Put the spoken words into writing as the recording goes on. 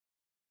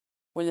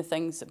One of the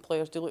things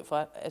employers do look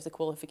for is the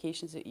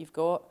qualifications that you've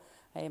got.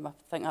 I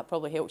think that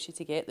probably helps you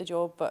to get the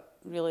job, but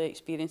really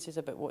experience is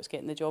about what's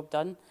getting the job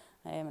done.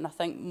 And I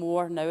think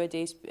more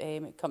nowadays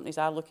companies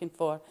are looking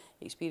for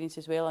experience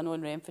as well. I know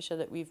in Renfrewshire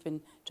that we've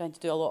been trying to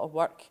do a lot of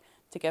work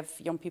to give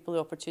young people the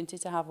opportunity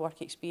to have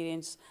work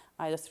experience,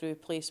 either through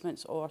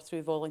placements or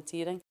through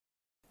volunteering.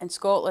 In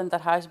Scotland, there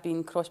has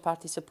been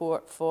cross-party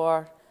support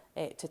for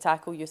to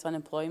tackle youth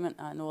unemployment.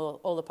 I know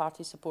all the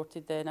parties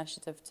supported the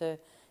initiative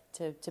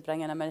to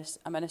bring in a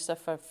minister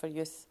for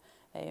youth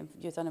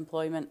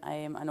unemployment,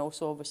 and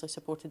also obviously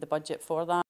supported the budget for that.